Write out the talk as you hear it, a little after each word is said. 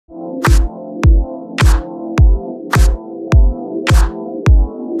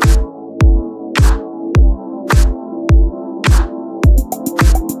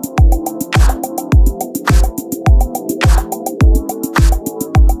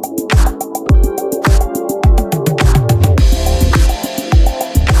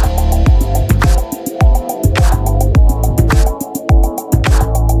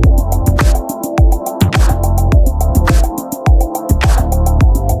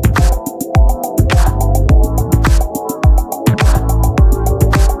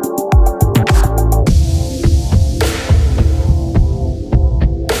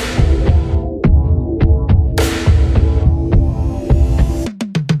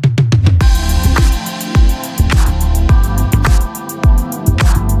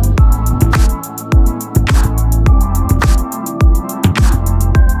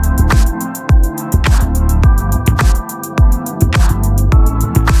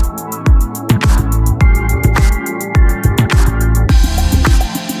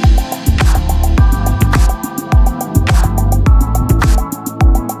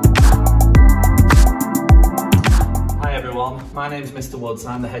Mr Woods.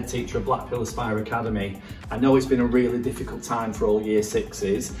 I'm the head teacher of Blackpool Aspire Academy. I know it's been a really difficult time for all Year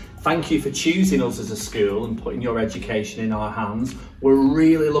 6s. Thank you for choosing us as a school and putting your education in our hands. We're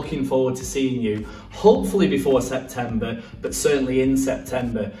really looking forward to seeing you, hopefully before September, but certainly in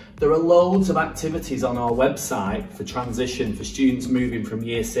September. There are loads of activities on our website for transition, for students moving from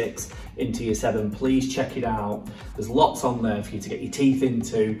Year 6 into Year 7. Please check it out. There's lots on there for you to get your teeth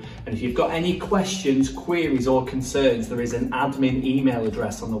into. And if you've got any questions, queries or concerns, there is an admin email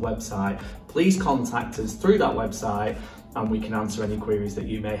address on the website. Please contact us through that website and we can answer any queries that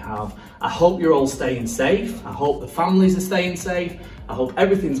you may have. I hope you're all staying safe. I hope the families are staying safe. I hope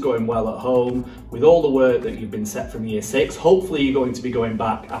everything's going well at home with all the work that you've been set from Year 6. Hopefully you're going to be going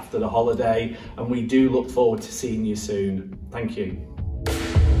back after the holiday, and we do look forward to seeing you soon. Thank you.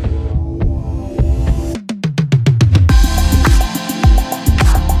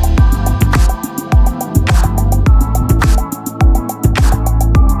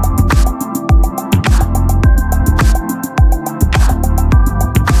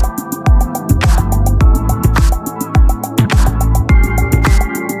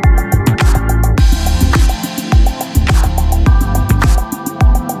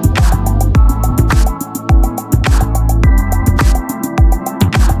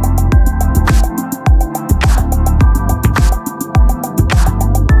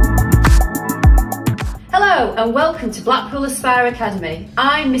 And welcome to Blackpool Aspire Academy.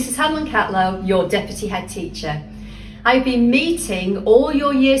 I'm Mrs Hanlon Catlow, your Deputy Head Teacher. I've been meeting all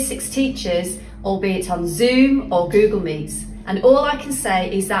your Year 6 teachers, albeit on Zoom or Google Meets, and all I can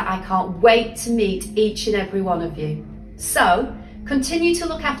say is that I can't wait to meet each and every one of you. So, continue to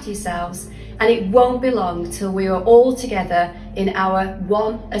look after yourselves, and it won't be long till we are all together in our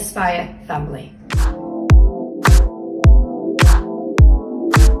One Aspire family.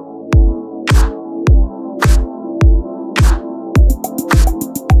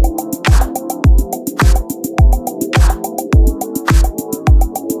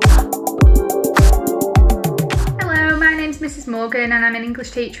 Mrs Morgan, and I'm an English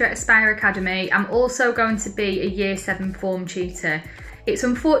teacher at Aspire Academy. I'm also going to be a Year 7 form tutor. It's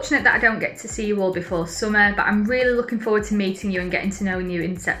unfortunate that I don't get to see you all before summer, but I'm really looking forward to meeting you and getting to know you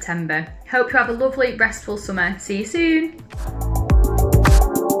in September. Hope you have a lovely, restful summer. See you soon.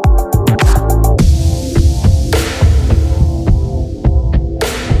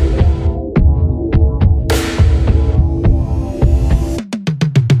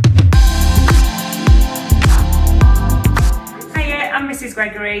 Mrs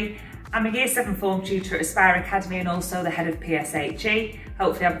Gregory. I'm a Year 7 form tutor at Aspire Academy and also the head of PSHE.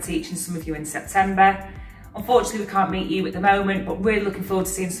 Hopefully I'll be teaching some of you in September. Unfortunately we can't meet you at the moment, but really looking forward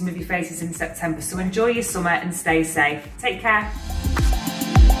to seeing some of your faces in September. So enjoy your summer and stay safe. Take care.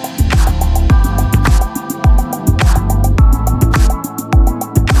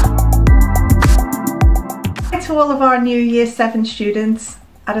 Hi to all of our new Year 7 students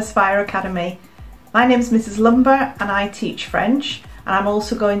at Aspire Academy. My name is Mrs Lumber and I teach French, and I'm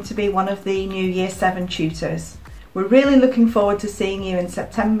also going to be one of the new Year 7 tutors. We're really looking forward to seeing you in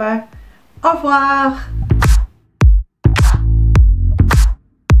September. Au revoir!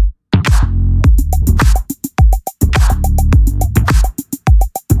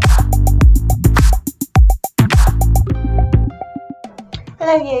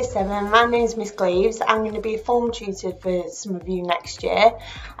 Hello Year 7, my name is Miss Gleaves. I'm going to be a form tutor for some of you next year.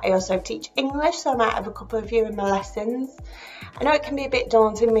 I also teach English, so I might have a couple of you in my lessons. I know it can be a bit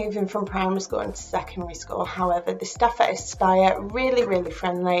daunting moving from primary school into secondary school, however the staff at Aspire are really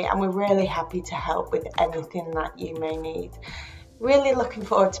friendly and we're really happy to help with anything that you may need. Really looking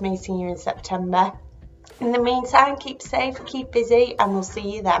forward to meeting you in September. In the meantime, keep safe, keep busy, and we'll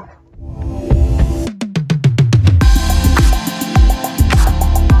see you then.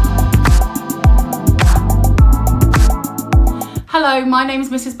 Hello, my name is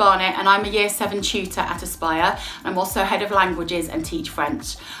Mrs Barnett and I'm a Year 7 tutor at Aspire. I'm also Head of Languages and teach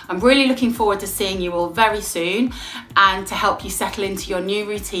French. I'm really looking forward to seeing you all very soon and to help you settle into your new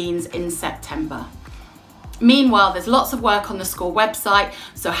routines in September. Meanwhile, there's lots of work on the school website,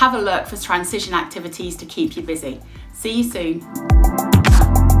 so have a look for transition activities to keep you busy. See you soon.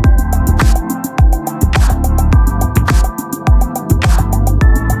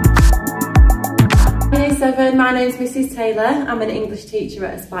 Year 7, my name's Mrs Taylor. I'm an English teacher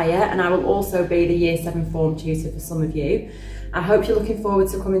at Aspire and I will also be the Year 7 form tutor for some of you. I hope you're looking forward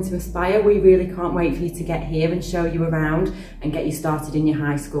to coming to Aspire. We really can't wait for you to get here and show you around and get you started in your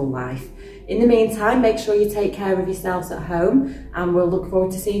high school life. In the meantime, make sure you take care of yourselves at home and we'll look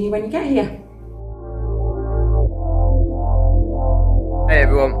forward to seeing you when you get here. Hey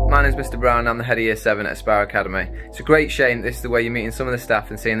everyone, my name name's Mr Brown, I'm the head of Year 7 at Aspire Academy. It's a great shame this is the way you're meeting some of the staff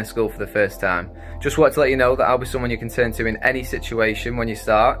and seeing the school for the first time. Just wanted to let you know that I'll be someone you can turn to in any situation when you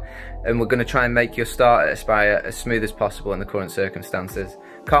start, and we're going to try and make your start at Aspire as smooth as possible in the current circumstances.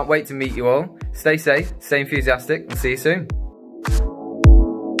 Can't wait to meet you all. Stay safe, stay enthusiastic, and see you soon.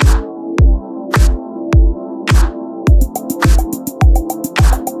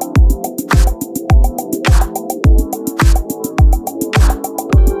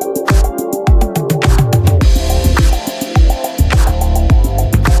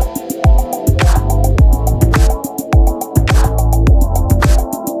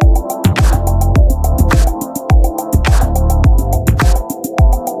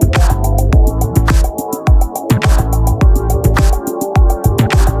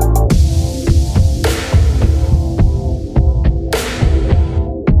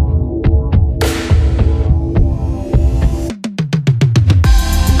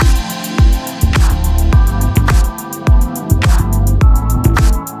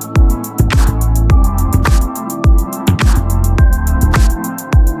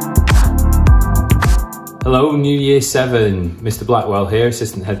 Hello, New Year 7, Mr Blackwell here,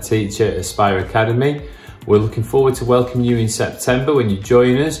 Assistant Head Teacher at Aspire Academy. We're looking forward to welcoming you in September when you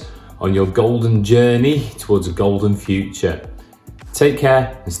join us on your golden journey towards a golden future. Take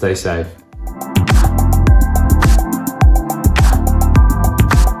care and stay safe.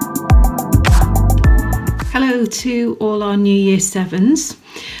 Hello to all our New Year 7s.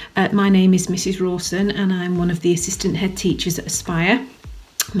 My name is Mrs Rawson and I'm one of the Assistant Head Teachers at Aspire.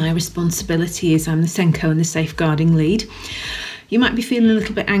 My responsibility is I'm the SENCO and the Safeguarding Lead. You might be feeling a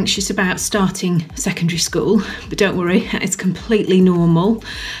little bit anxious about starting secondary school, but don't worry, it's completely normal.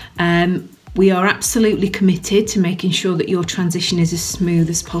 We are absolutely committed to making sure that your transition is as smooth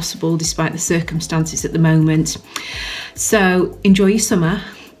as possible despite the circumstances at the moment. So enjoy your summer,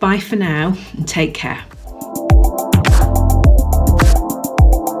 bye for now and take care.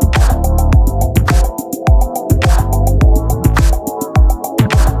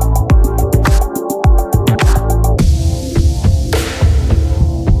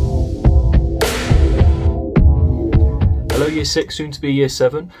 Year 6, soon to be Year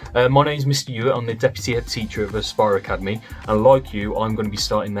 7. My name is Mr Ewart, I'm the Deputy Head Teacher of Aspire Academy, and like you, I'm going to be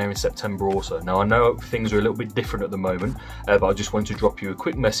starting there in September also. Now I know things are a little bit different at the moment, but I just wanted to drop you a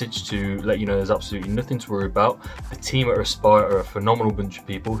quick message to let you know there's absolutely nothing to worry about. The team at Aspire are a phenomenal bunch of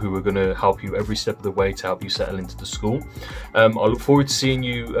people who are going to help you every step of the way to help you settle into the school. I look forward to seeing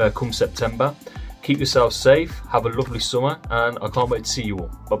you come September. Keep yourselves safe, have a lovely summer, and I can't wait to see you all.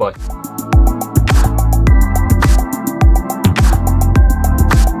 Bye bye.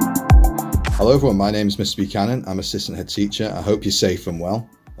 Hello everyone, my name is Mr Buchanan, I'm Assistant Head Teacher. I hope you're safe and well.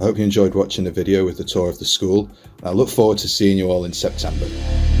 I hope you enjoyed watching the video with the tour of the school. I look forward to seeing you all in September.